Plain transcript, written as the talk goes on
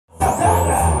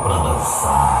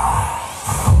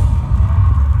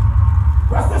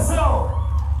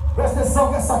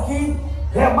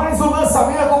mais um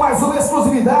lançamento, mais uma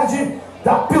exclusividade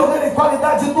da pioneira em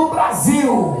qualidade do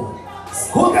Brasil.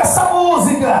 Escuta essa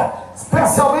música,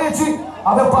 especialmente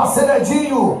a meu parceiro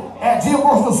Edinho. Edinho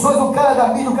Construções, o cara da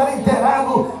mídia, o cara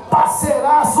inteirado,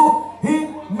 parceiraço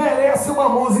e merece uma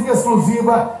música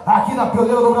exclusiva aqui na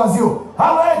pioneira do Brasil.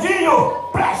 Alô, Edinho,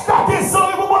 presta atenção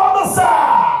e vamos lá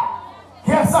dançar!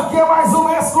 Que essa aqui é mais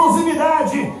uma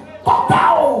exclusividade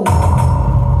total!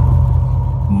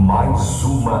 Mais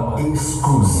uma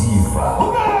exclusiva.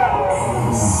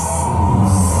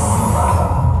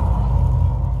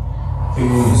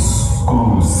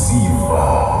 Exclusiva.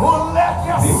 Moleque,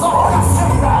 é só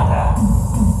cacetada!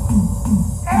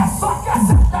 É só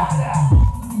cacetada!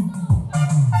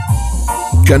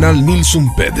 Kanal Nilsson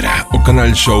Pedra, o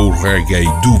kanal show reggae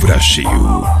do Brasil.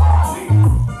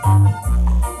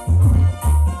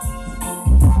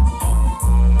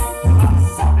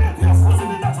 Lançamento e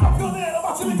exclusividade da pioneira,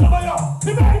 bate ligando aí, ó!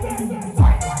 E vem!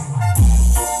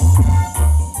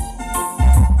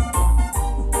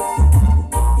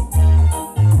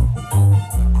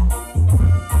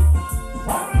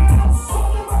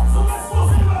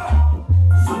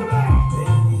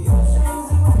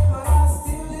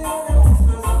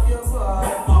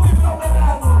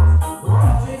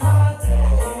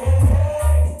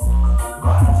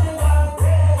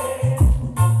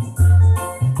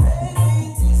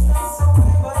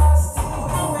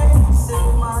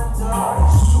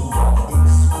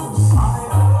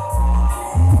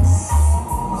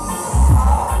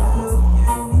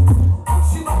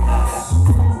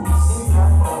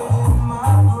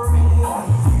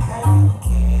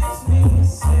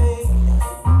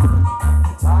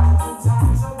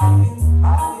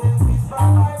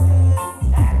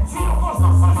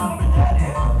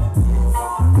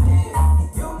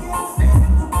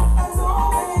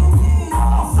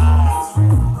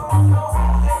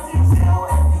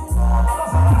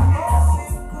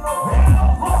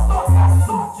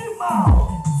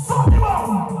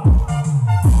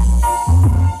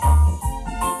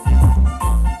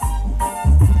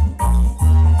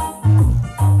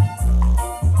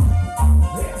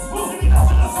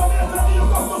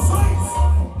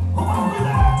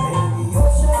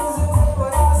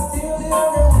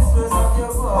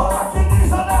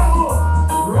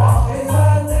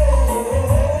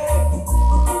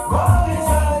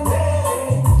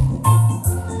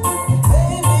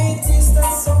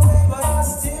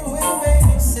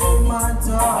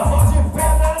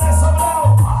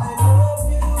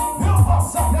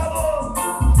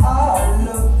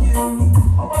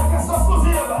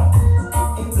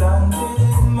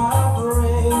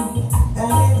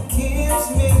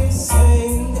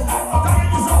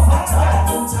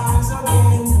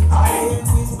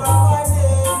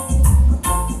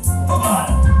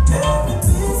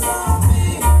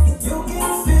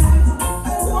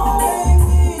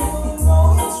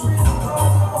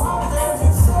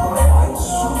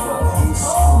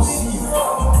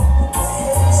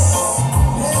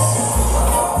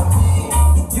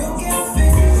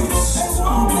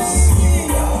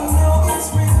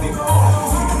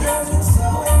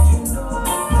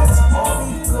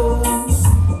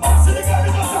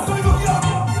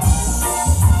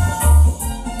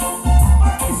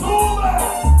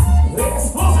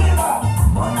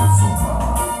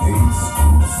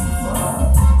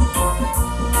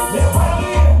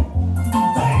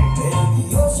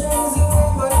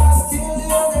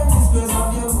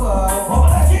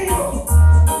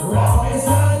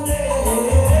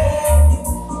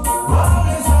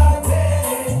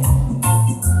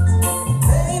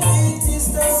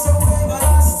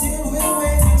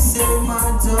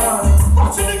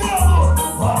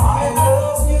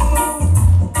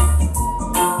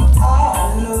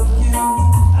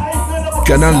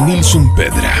 Kanal Nilsson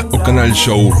Pedra, o kanal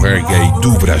show reggae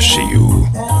do Brasil.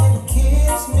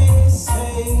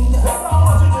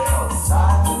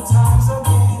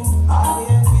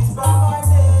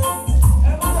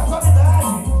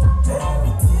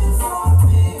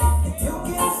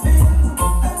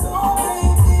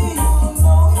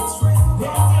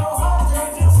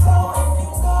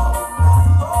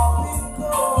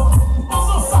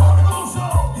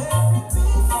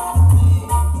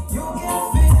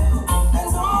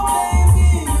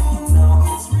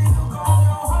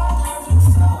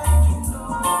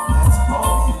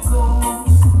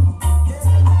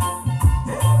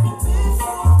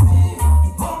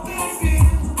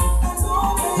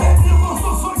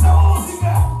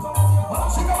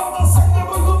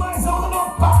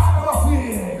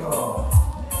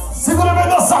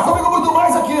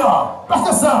 Presta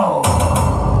atenção!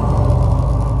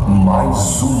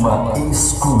 Mais uma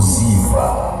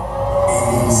exclusiva.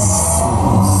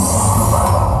 Exclusiva.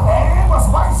 Temos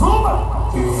mais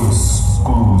uma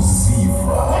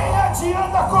exclusiva. Nem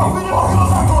adianta conferir porque não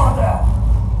dá conta.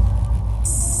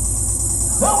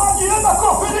 Não adianta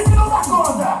conferir que não dá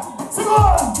conta.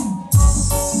 Segura!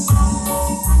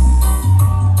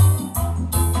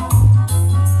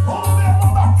 O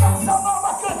mesmo da Casa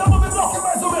Nova cantando no bloco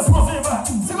mais uma exclusiva.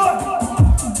 Segura!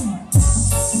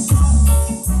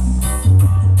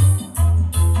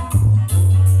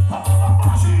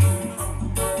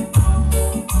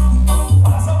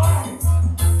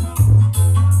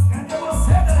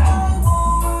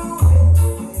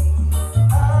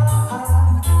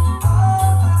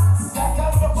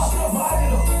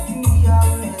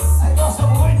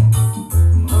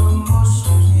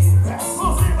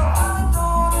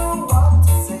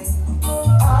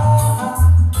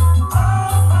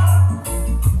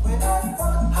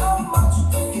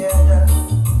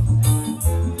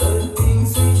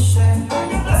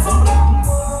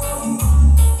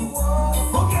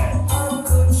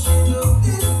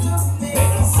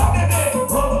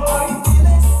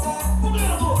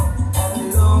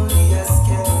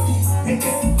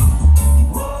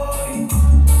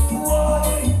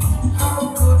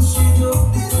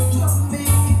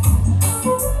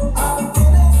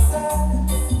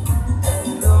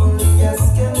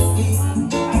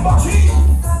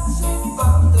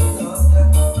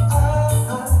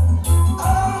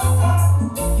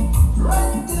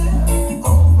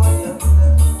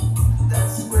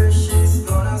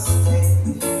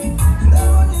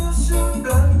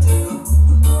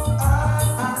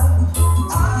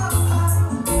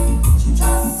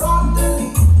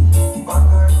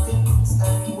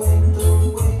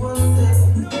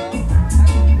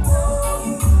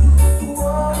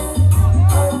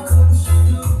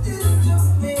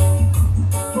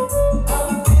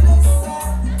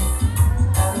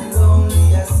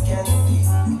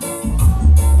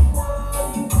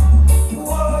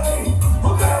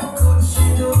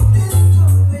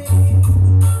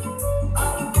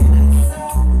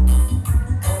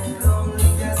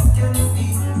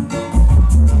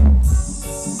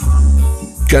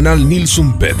 Canal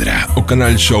Nilson Pedra, o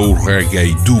canal show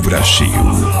reggae do Brasil.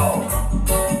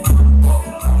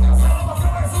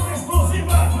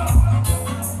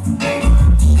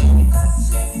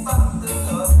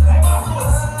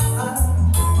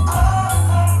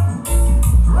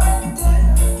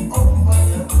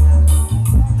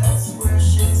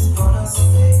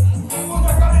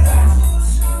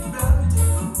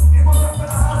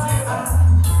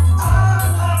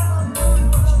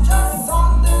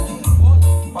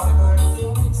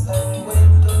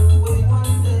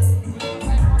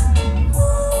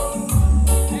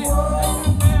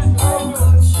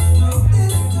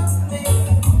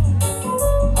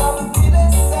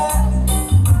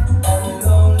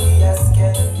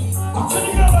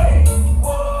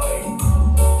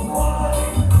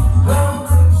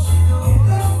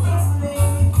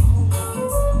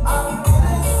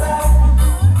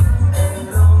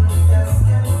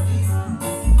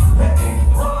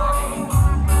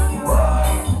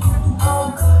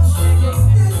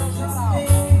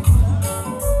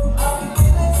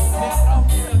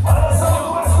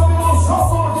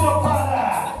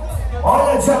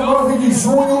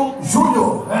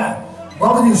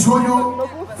 Julho,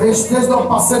 festejo do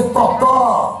parceiro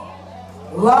Totó,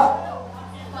 lá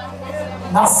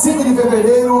na 5 de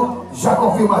fevereiro, já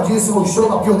confirmadíssimo o show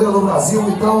da Pioneira do Brasil,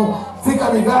 então fica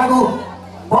ligado,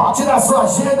 bote na sua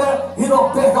agenda e não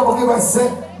perca porque vai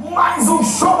ser mais um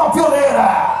show da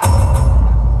Pioneira.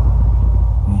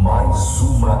 Mais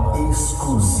uma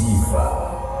exclusiva.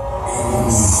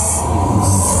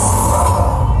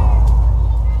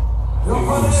 Eu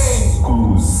falei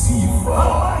exclusiva.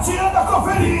 Não adianta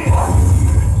conferir.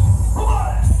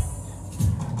 Vambora.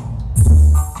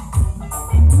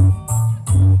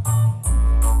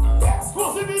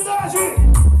 Exclusividade.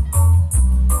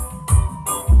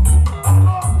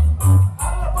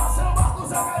 Alô, parceiro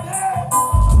Marcos HD.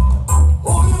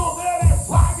 O hino dele,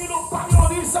 Wagner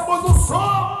Pagnolista, boi do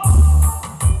som.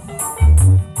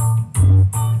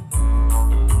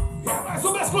 E é mais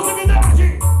uma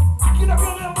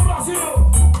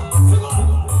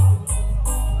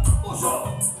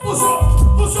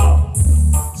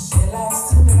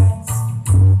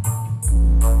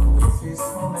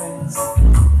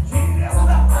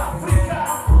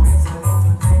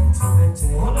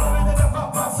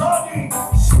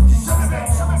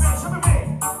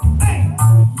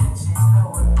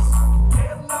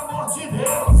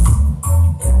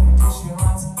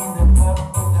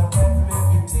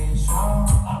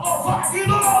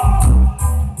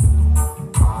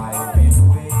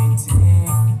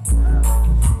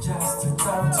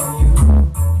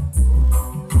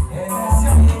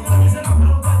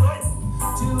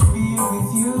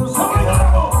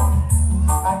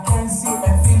can see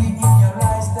and feel it in your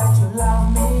eyes that you love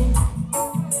me.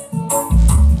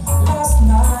 Last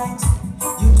night,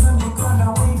 you told me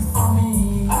gonna wait for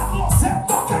me. Você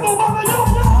toca no Maranhão.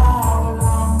 How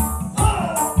long?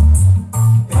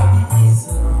 Baby, is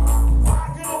long.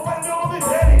 Aqui no pai meu nome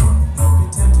dele.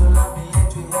 Pretend to love me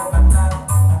yet you have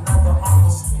another on the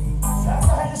street.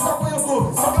 Essa rede está no YouTube.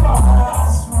 Só que não.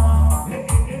 What's wrong?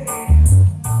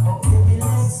 Oh, baby,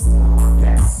 let's stop.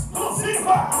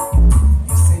 Exclusiva.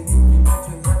 You say need me but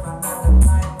you have another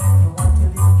mind and you want to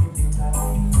leave me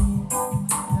bitterly.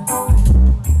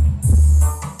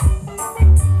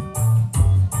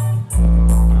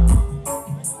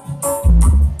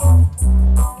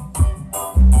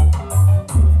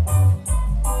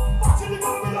 Bate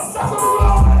ligando melhor saco do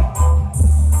Grau.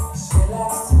 She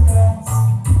likes to dance,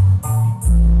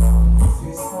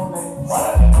 refuse romance.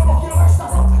 Olha, daqui a pouquinho vai estar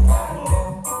complicado.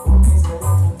 Who brings a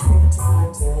little drink to the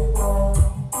table?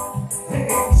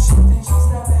 She thinks she's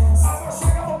the best, Agora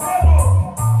chega no Pedro.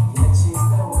 yet she's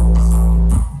the worst.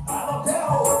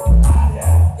 Hotel. Área.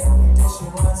 Every day she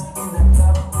runs in the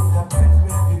club with a bad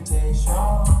reputation.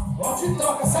 Volte e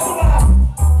troca, sai do bar.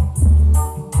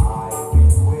 I've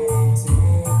been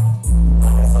waiting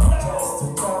Essa just to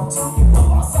talk to you,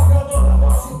 nossa grandona,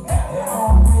 nossa and interna.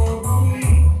 I'm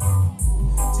ready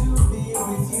to be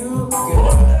with you, girl.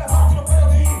 Aqui no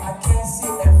Pedrinho. I can see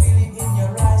and feel it in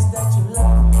your eyes that you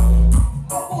love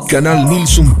me. Canal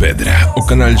Nilson Pedra, o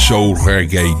canal show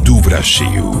reggae do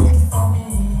Brasil.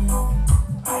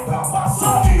 Aí pra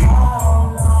passagem.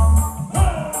 How long?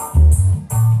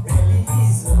 Baby,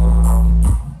 is long.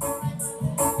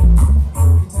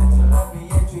 Pretend to love me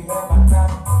yet you have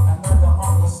another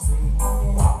on the street.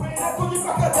 Aprenda tudo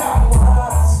pra cantar.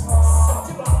 What's wrong?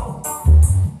 Sete mão.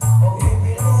 Oh,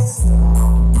 baby, let's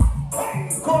stop.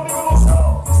 Vem comigo no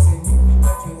chão. You say need me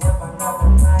but you have another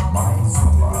mind. Mais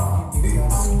uma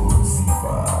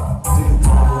exclusiva.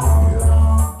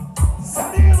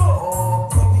 Salino. Oh,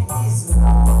 baby, is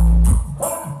long.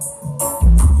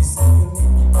 You say you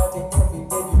need me but every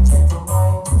day you change your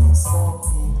mind so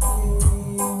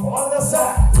quickly. Bora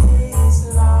dançar. Is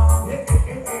long. Baby,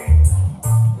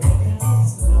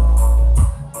 is long.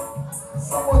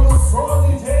 Somos do som,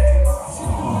 DJ.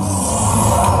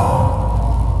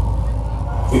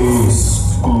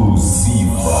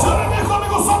 Exclusiva. Vem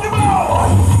comigo, som de mão.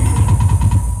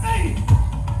 Ei.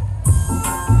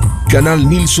 Canal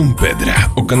Nilson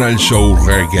Pedra, o canal show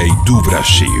reggae do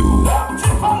Brasil. Te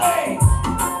falei.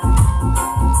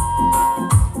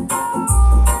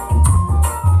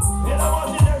 Pelo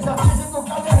amor de Deus, já fiz no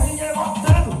caderninho aí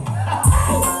botando.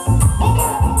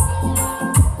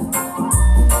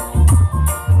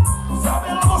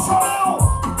 Sabendo do chorão.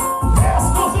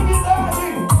 Exclusividade.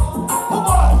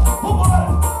 Vambora, vambora.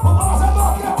 Vambora, Zé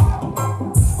Doca.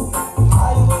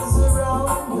 I was around.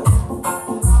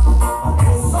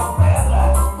 Só pedra.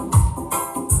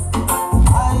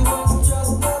 I was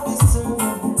just a visitor.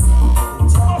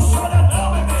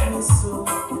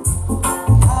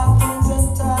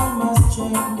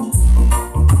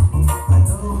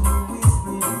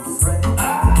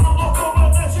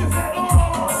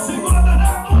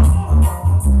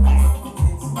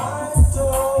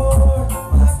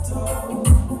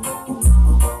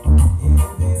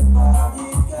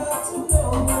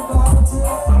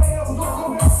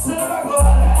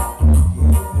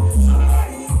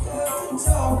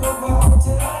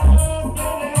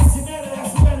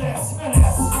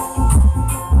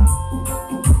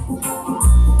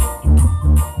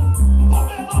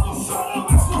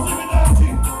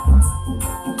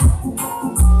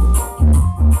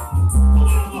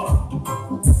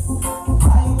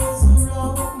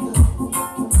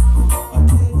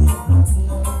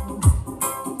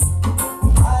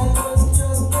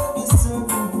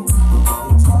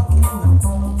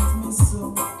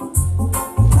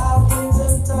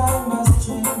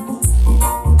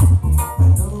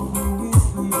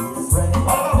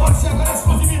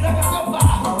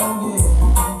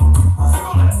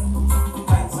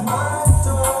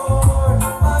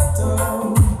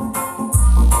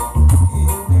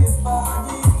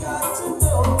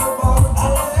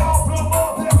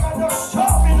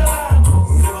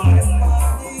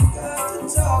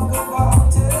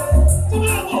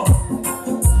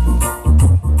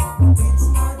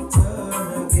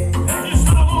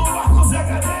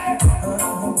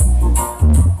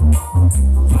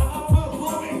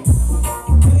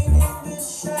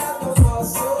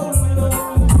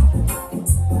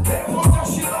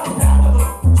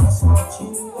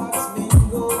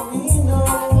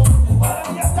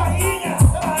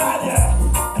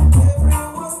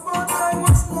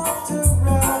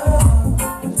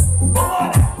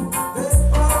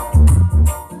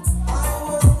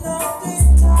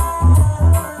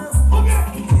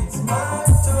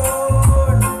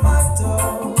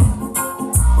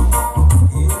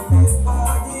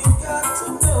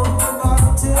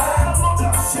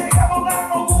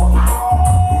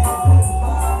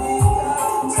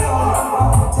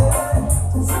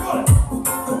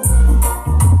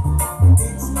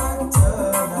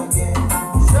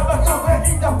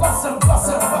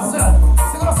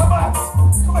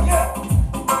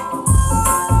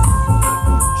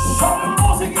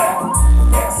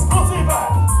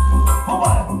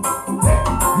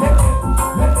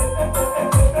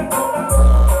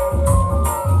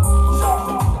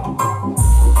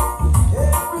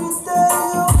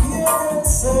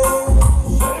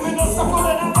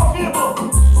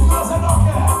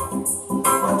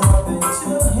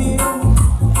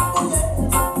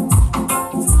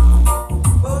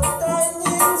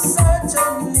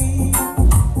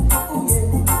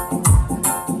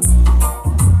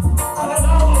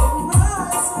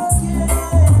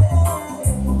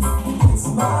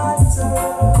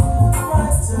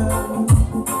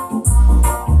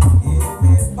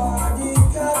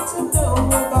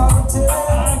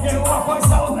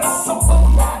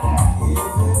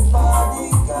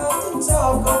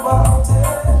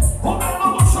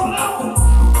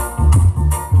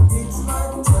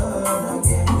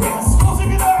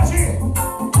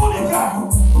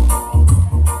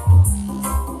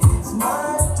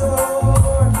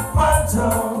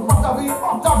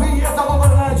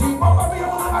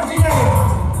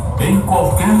 Em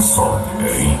qualquer som,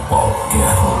 em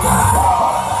qualquer lugar.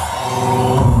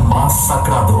 O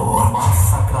massacrador,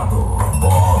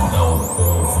 bota o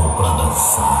povo pra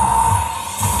dançar.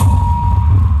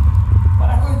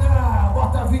 Para cuidar,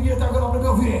 bota a vinheta agora pra me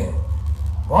ouvir.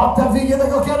 Bota a vinheta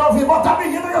que eu quero ouvir, bota a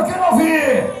vinheta que eu quero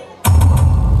ouvir.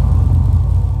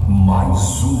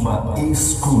 Mais uma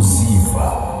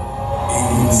exclusiva.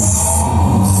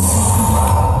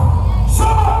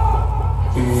 Chama!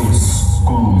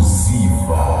 Exclusiva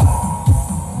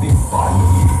de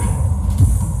baile.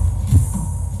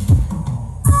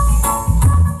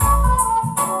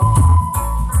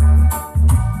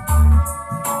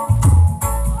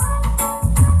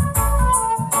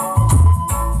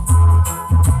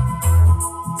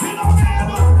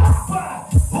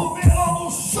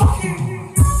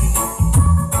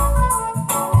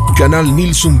 Canal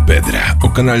Nilson Pedra, o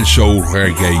canal show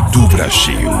reggae do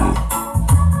Brasil.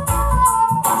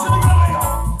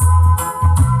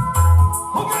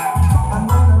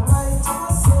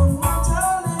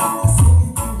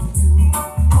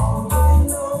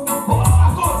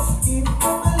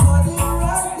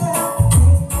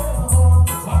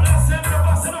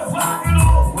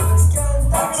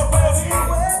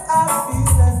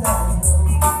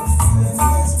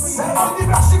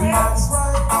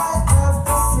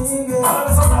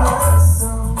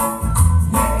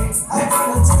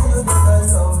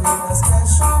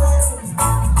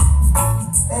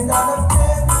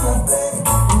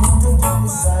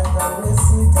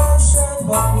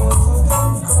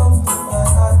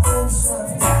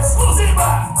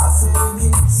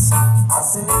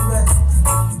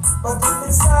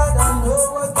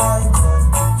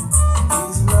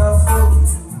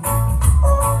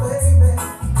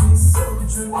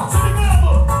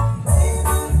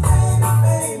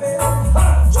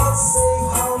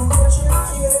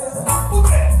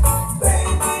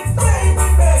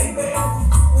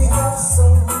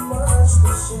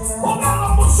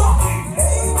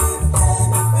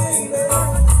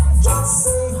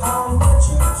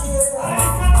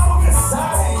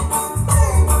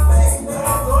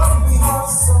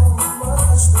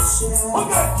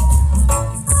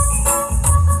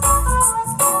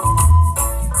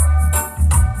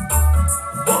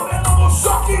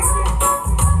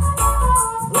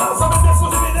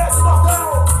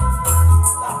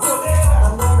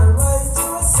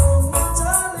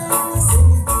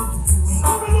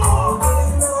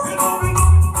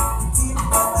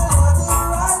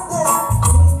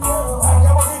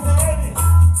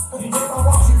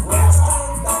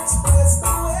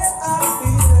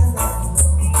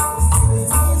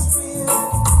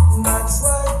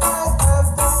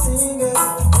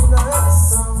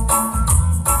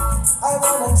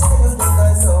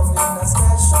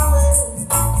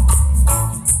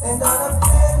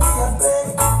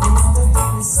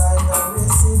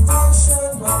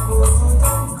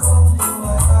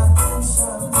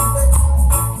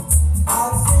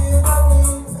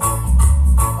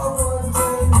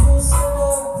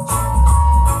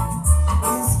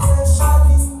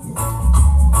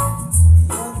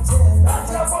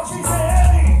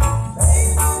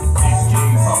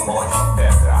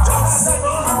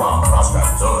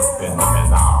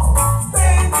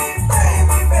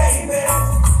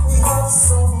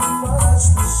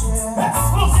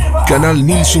 Canal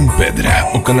Nilson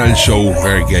Pedra, o canal show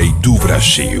reggae do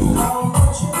Brasil.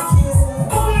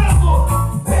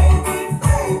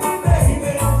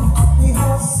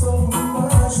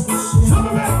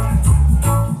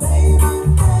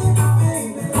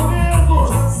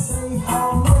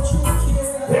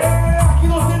 Aqui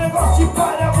não tem negócio de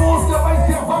parar a música, vai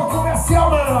intervalo comercial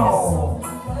não.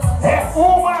 É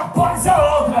uma após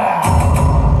a outra.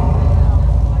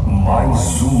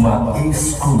 Mais uma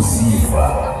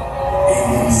exclusiva.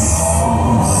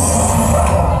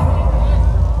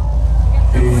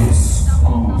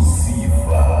 Exclusiva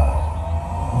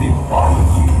de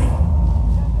baile.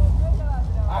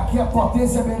 Aqui é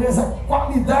potência, beleza,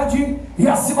 qualidade e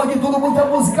acima de tudo muita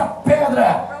música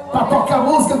pedra. Pra tocar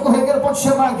música, o regueiro pode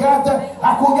chamar a gata,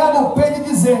 acolher no peito e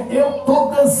dizer: eu tô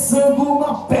dançando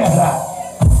uma pedra.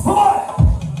 Vambora!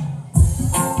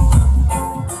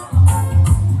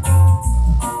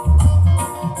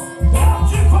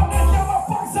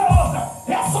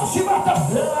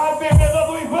 A bebida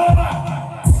do Ibama.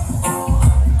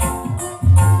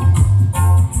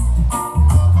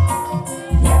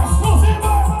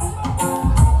 Exclusiva.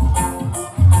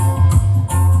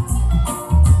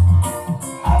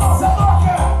 A nossa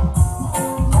DOCA.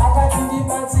 Cada dia de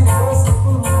bate você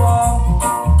por um copo.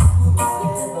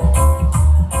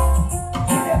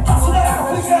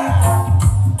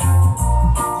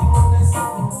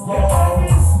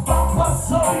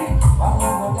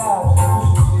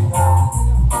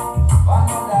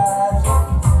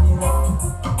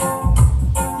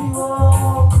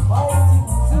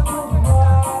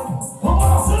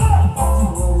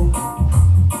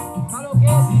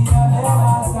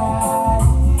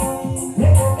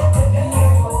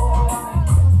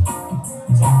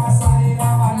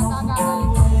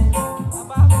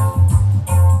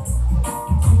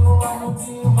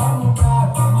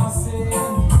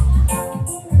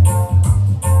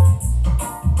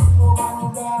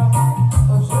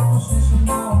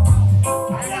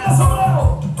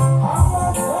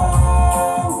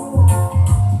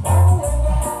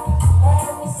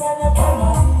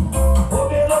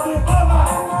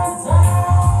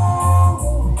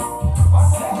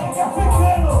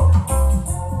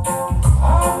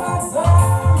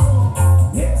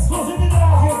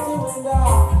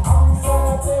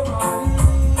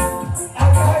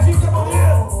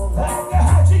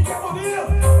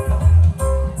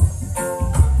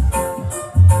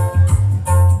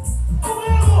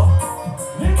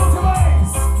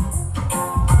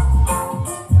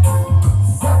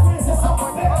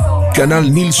 Canal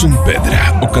Nilson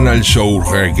Pedra, o canal show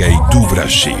reggae do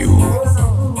Brasil.